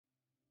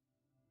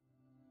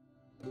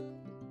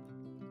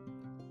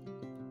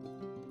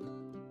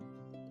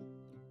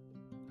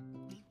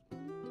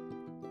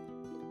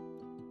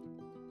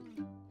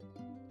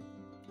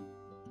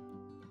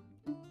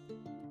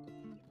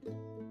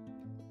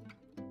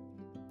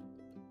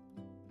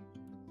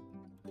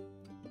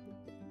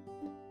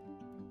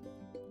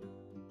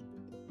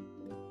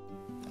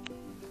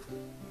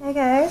Hey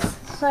guys,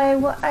 so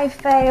what I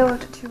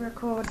failed to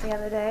record the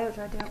other day, which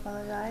I do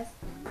apologise,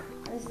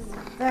 this is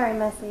very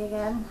messy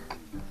again.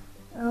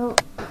 Oh,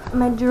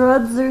 my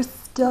dreads are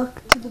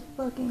stuck to the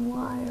fucking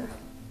wire.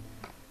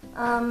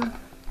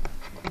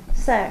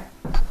 So,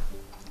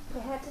 we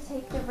had to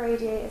take the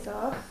radiators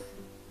off,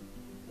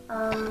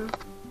 and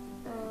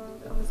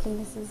obviously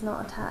this is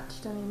not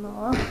attached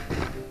anymore.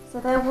 So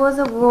there was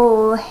a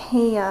wall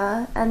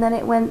here, and then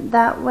it went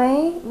that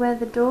way, where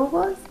the door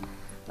was.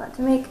 But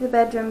to make the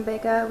bedroom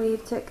bigger, we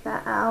took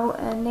that out,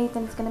 and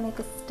Nathan's going to make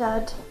a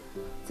stud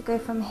to go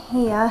from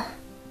here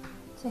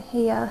to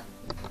here,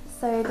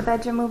 so the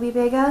bedroom will be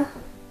bigger.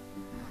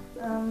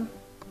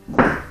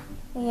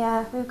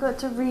 Yeah, we've got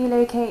to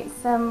relocate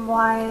some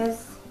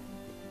wires,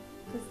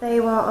 because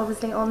they were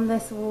obviously on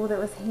this wall that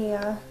was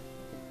here,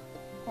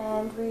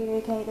 and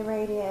relocate the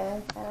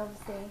radiator, and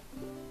obviously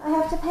I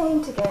have to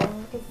paint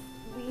again, because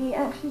we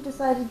actually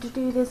decided to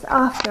do this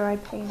after I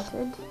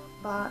painted,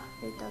 but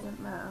it doesn't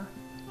matter.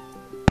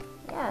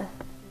 Yeah,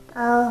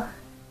 I'll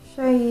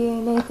show you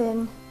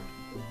Nathan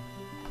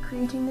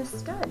creating this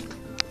stud.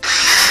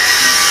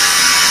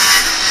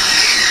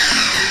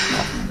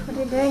 What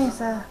are you doing,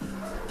 sir?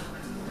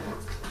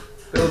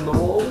 Building the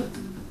wall.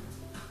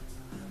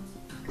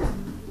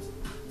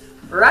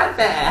 Right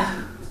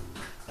there.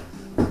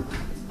 I'm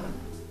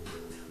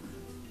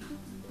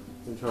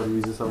trying to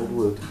use this old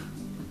wood.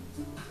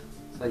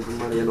 Saving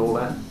money and all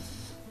that.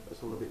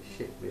 It's all a bit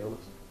shit, to be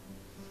honest.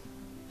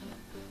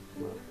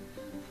 Well,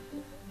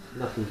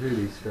 nothing to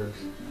these screws.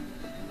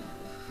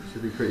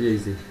 Should be pretty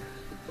easy.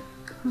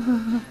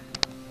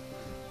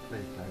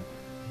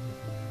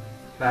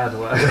 Bad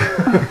work.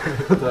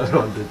 That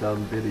one did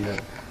done video.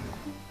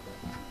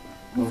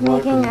 He's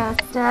making a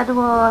stud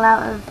wall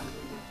out of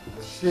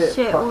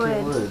shit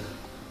wood. wood.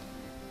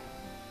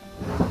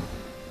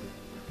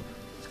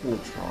 Just gonna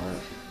try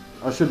it.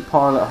 I should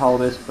pilot hole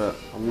this, but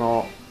I'm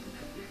not.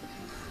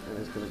 And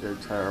it's gonna go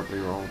terribly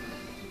wrong.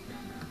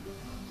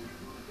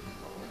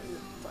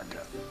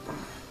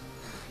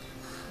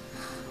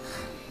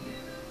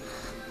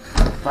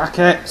 Back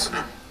it!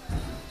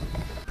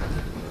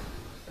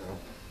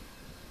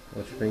 Watch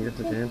your finger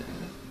to the end.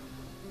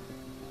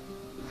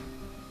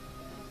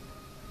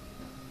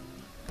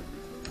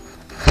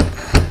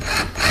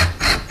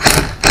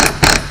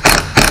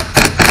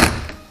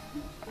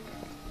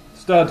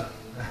 Stud!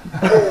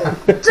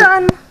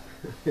 Done!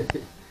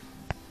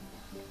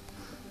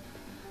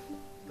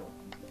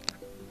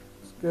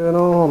 What's going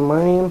on,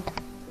 man?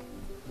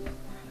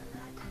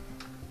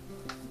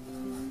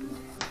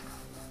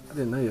 I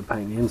didn't know you were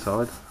painting the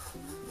inside.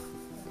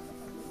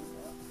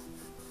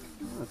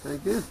 Oh, very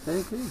good,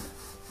 very good.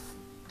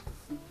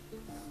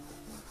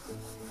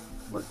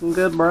 Looking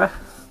good, bruh. Are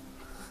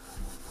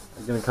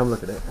you gonna come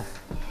look at it?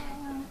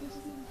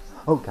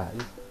 Okay.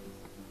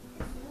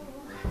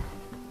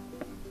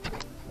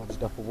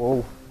 Lodged up a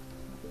wall.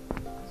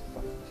 That's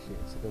fucking shit,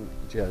 so don't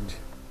judge.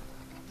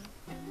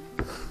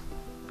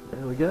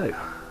 There we go.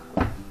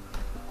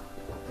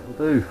 That'll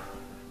do.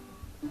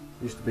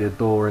 Used to be a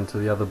door into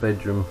the other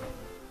bedroom.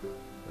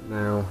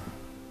 Now,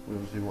 we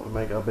obviously want to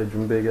make our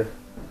bedroom bigger,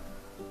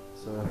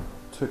 so I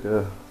took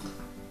a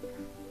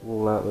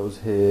wall out that was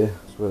here,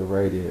 that's where the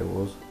radiator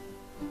was.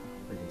 You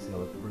can see on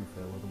the roof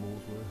there where the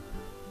walls were.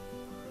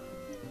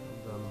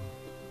 And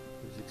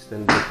just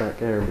extended it back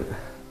there a bit.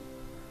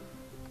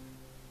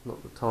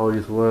 Not the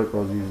tiniest work, I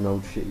was using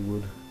old shitty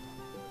wood.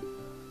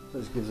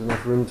 That just gives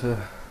enough room to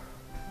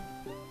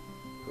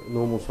put a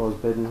normal sized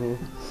bed in here.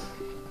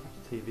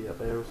 TV up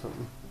there or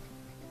something.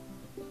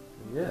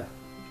 And yeah.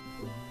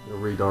 I'll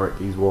redirect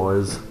these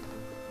wires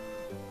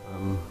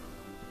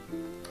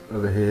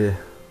over here.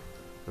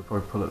 I'll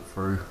probably pull it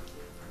through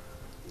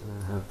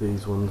and have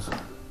these ones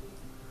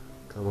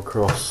come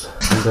across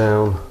and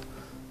down,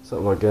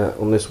 something like that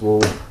on this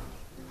wall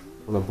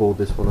when I board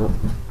this one up.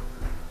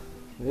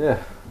 Yeah,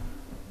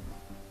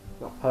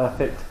 not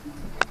perfect,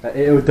 but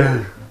it'll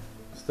do.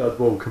 Stud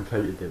wall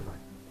completed, didn't I?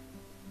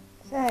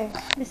 So,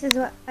 this is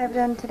what I've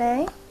done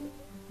today.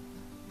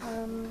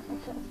 I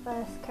put the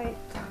first coat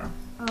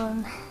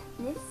on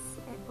this,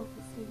 it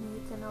obviously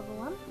needs another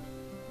one.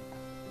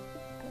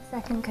 Put a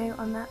second coat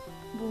on that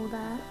wall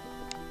there.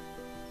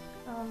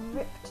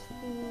 Ripped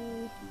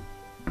the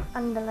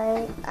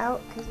underlay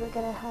out because we're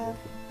going to have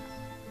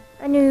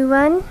a new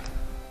one.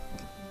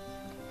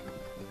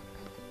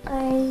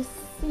 I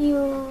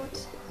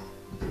sealed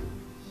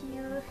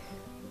here.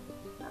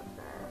 Not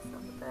the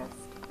best,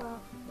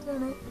 well,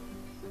 damn it.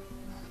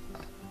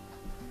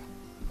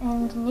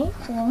 And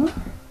Nathan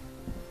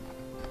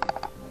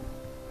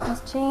has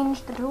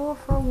changed the door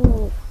for a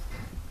wall.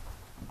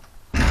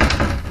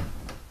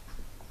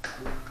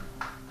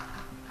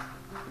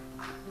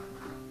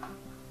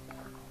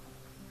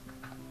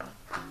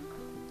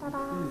 Ta-da!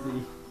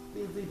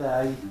 Busy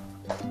day.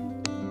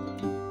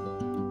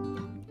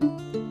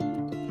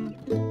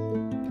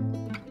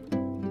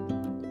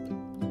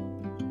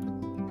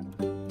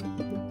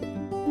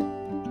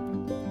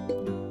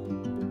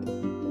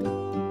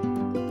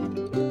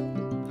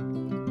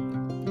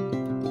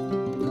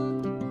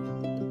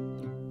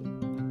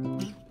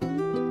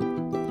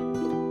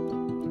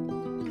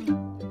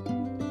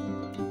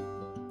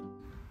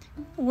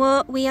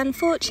 we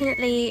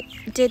unfortunately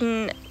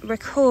didn't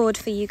record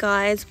for you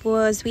guys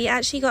was we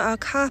actually got our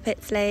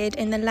carpets laid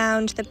in the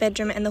lounge, the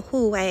bedroom and the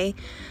hallway.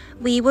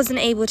 We wasn't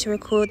able to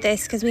record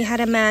this because we had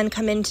a man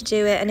come in to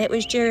do it, and it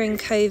was during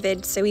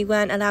COVID, so we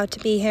weren't allowed to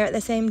be here at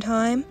the same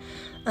time.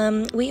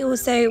 We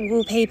also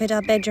wallpapered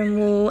our bedroom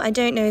wall. I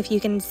don't know if you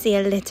can see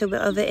a little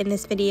bit of it in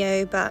this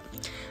video, but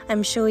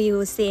I'm sure you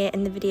will see it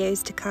in the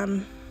videos to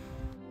come.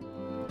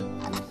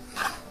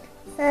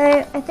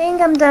 So I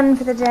think I'm done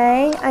for the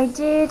day. I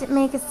did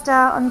make a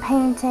start on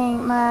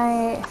painting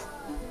my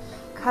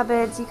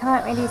cupboards. You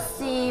can't really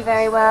see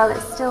very well,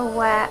 it's still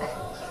wet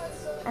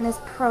and it's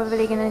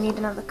probably going to need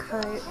another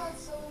coat.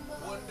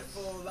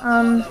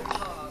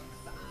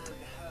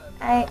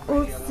 I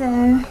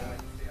also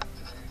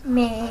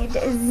made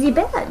the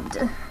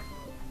bed.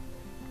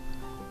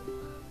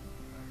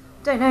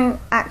 Don't know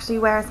actually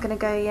where it's going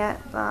to go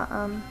yet, but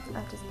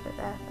I've just put it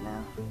there for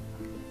now.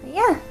 But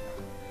yeah,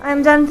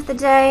 I'm done for the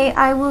day.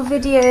 I will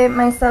video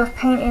myself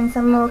painting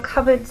some more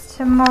cupboards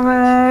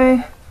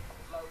tomorrow.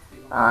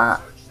 I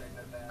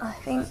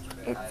think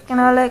it's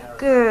gonna look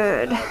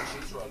good.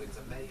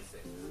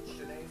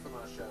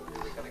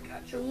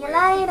 See you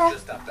later.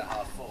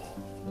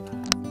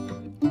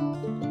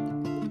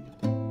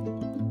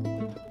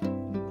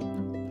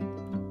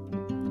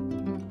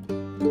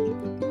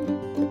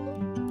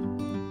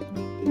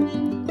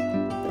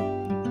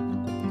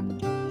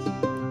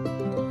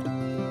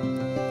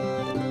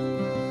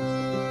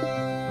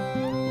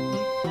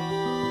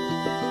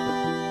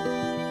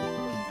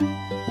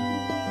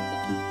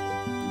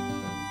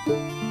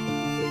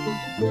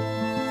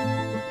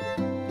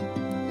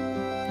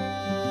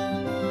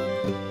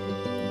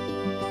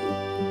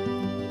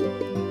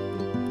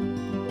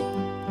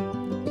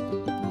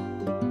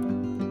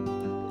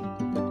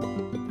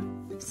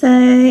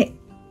 So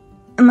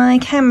my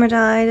camera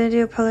died, I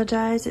do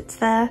apologise, it's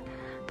there.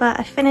 But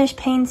I finished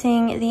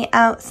painting the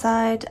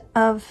outside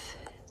of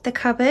the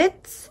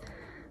cupboards.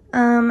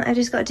 I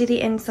just got to do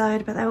the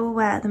inside, but they're all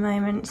wet at the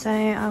moment, so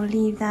I'll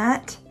leave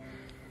that.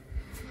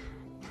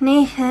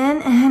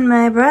 Nathan and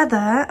my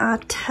brother are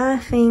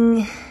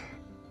turfing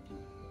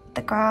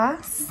the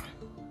grass.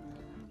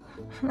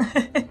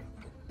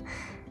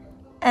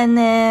 And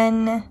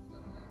then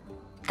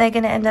they're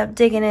going to end up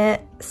digging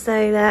it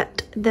so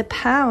that the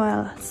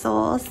power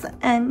source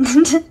and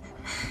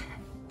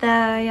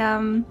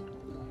the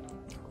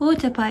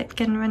water pipe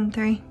can run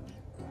through.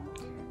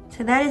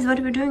 So that is what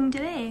we're doing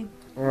today.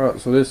 Alright,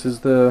 so this is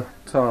the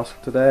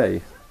task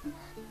today.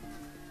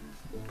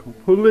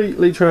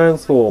 Completely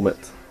transform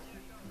it.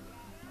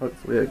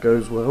 Hopefully it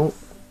goes well.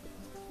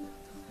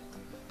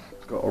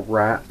 It's got a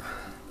wrap,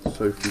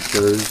 Sophie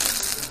chose.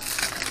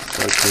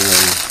 Like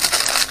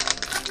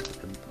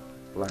a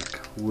black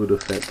wood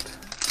effect.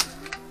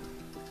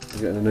 I'm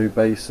getting a new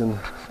basin,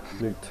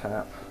 new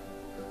tap,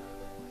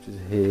 which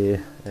is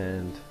here,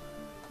 and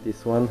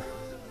this one.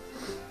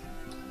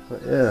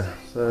 But yeah,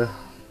 so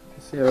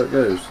let's see how it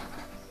goes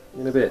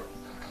in a bit.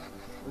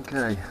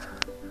 Okay,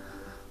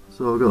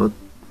 so I've got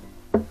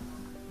to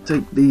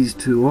take these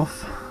two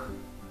off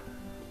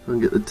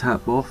and get the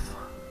tap off.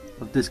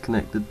 I've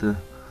disconnected the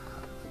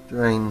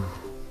drain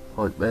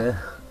pipe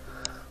there.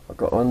 I've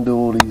got to undo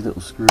all these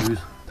little screws,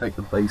 take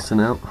the basin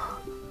out,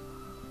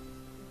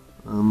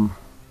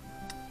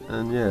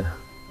 and yeah,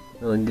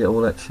 then I can get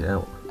all that shit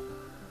out,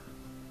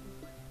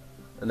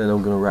 and then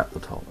I'm going to wrap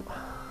the top.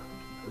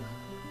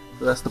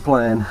 So that's the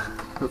plan.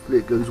 Hopefully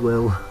it goes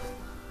well.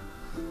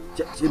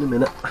 Check you in a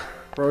minute.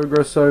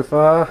 Progress so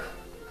far.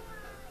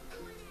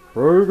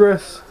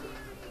 Progress.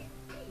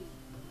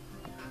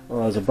 Oh,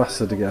 there's a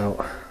bastard to get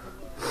out.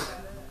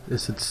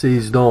 This had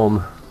seized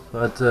on.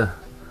 I had to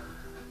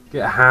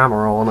get a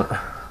hammer on it,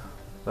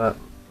 but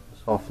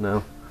it's off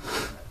now.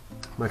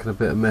 Making a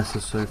bit of mess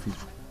of Sophie's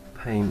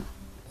paint.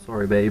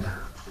 Sorry, babe.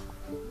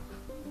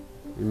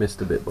 You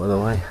missed a bit, by the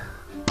way.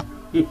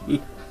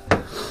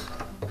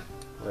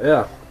 But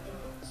yeah,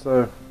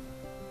 so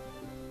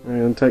I'm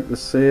going to take the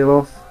seal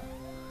off.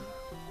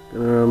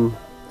 Gonna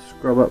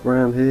scrub up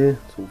around here.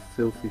 It's all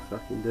filthy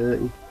fucking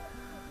dirty.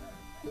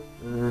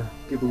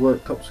 Give the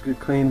worktops a good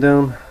clean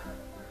down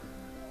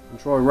and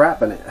try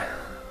wrapping it.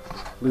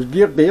 Let's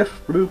get this.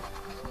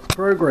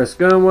 Progress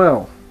going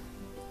well.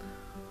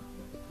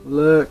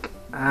 Look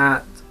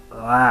at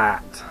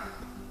that.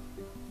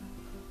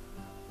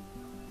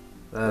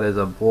 That is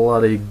a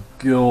bloody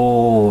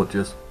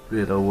gorgeous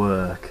bit of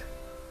work.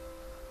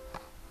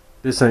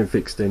 This ain't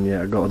fixed in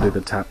yet. I've got to do the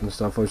tap and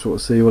stuff. I just want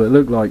to see what it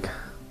looked like.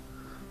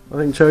 I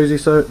think Sophie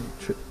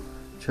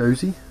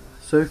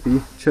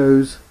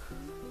chose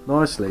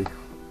nicely.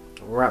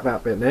 I'll wrap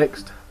that bit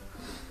next.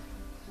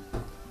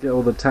 Get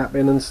all the tap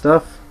in and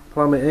stuff.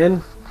 Plumb it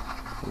in.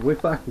 And we're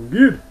fucking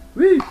good.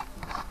 Woo!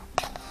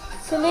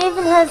 So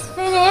Nathan has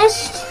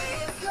finished.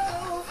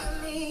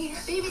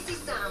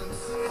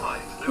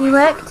 He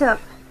worked up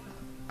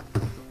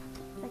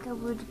like a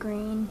wood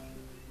grain.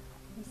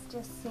 He's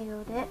just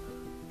sealed it.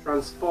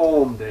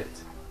 Transformed it.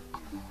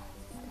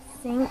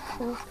 The sink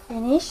all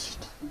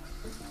finished.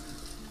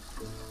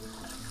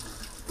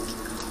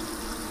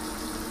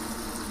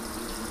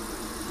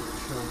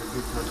 This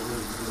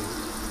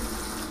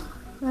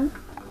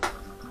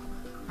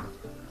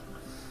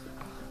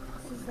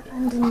is the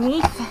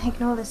underneath.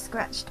 Ignore the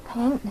scratched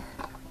paint.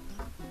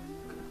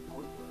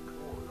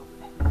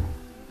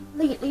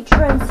 Completely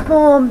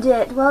transformed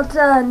it. Well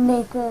done,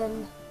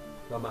 Nathan.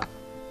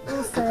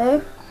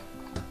 Also,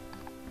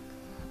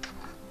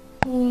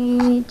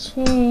 he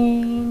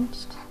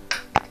changed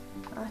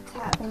our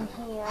tap in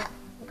here.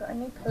 We got a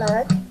new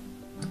plug.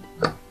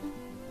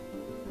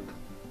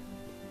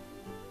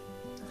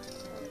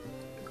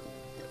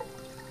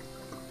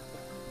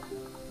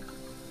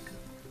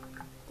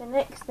 The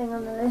next thing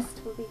on the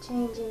list will be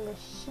changing the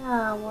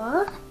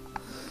shower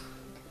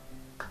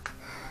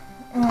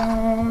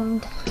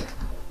and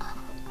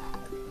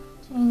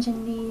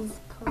changing these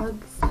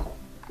plugs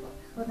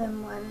for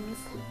them ones.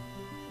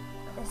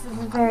 This is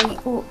very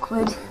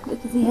awkward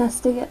because he has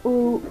to get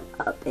all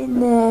up in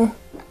there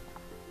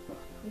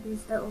with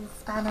his little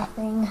spanner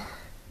thing.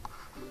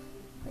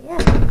 But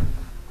yeah,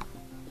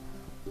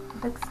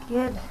 looks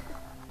good.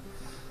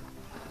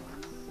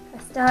 I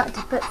start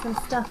to put some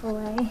stuff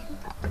away.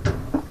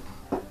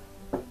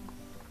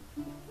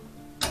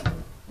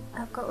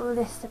 I've got all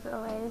this to put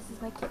away. This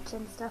is my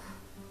kitchen stuff.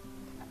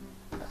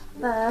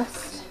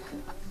 First,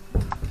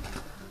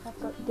 I've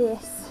got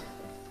this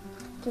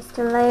just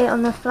to lay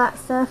on the flat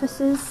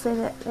surfaces so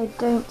that they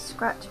don't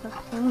scratch my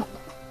paint.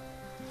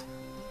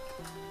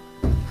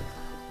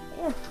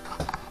 Yeah,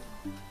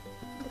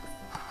 looks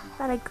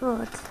very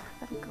good,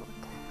 very good.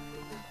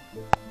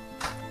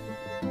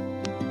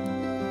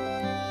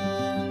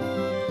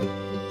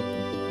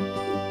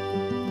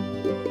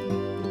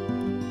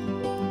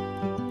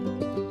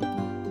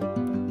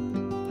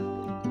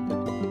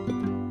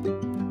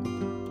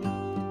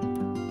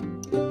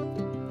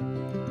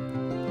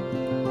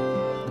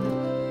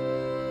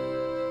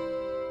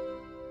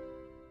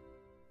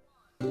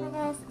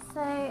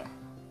 So I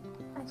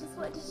just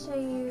wanted to show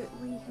you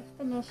we have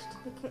finished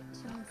the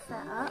kitchen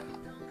setup.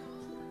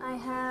 I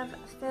have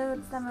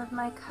filled some of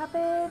my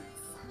cupboards.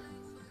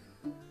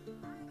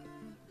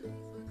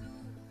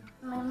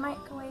 My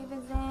microwave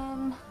is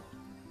in.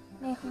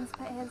 Nathan's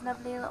put his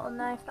lovely little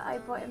knife that I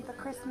bought him for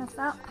Christmas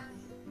up.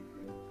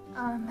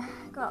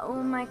 Got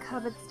all my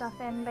cupboard stuff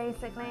in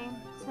basically.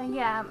 So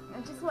yeah,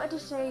 I just wanted to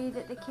show you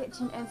that the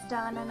kitchen is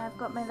done and I've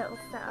got my little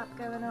setup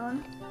going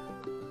on.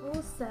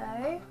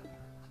 Also,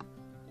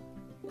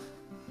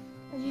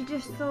 as you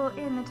just saw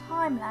in the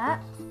time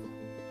lapse,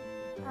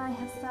 I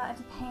have started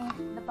to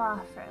paint the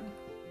bathroom.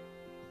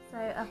 So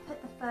I've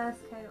put the first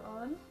coat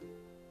on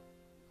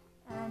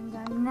and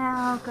I'm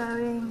now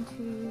going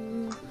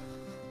to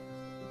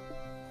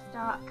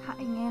start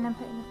cutting in and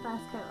putting the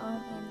first coat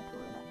on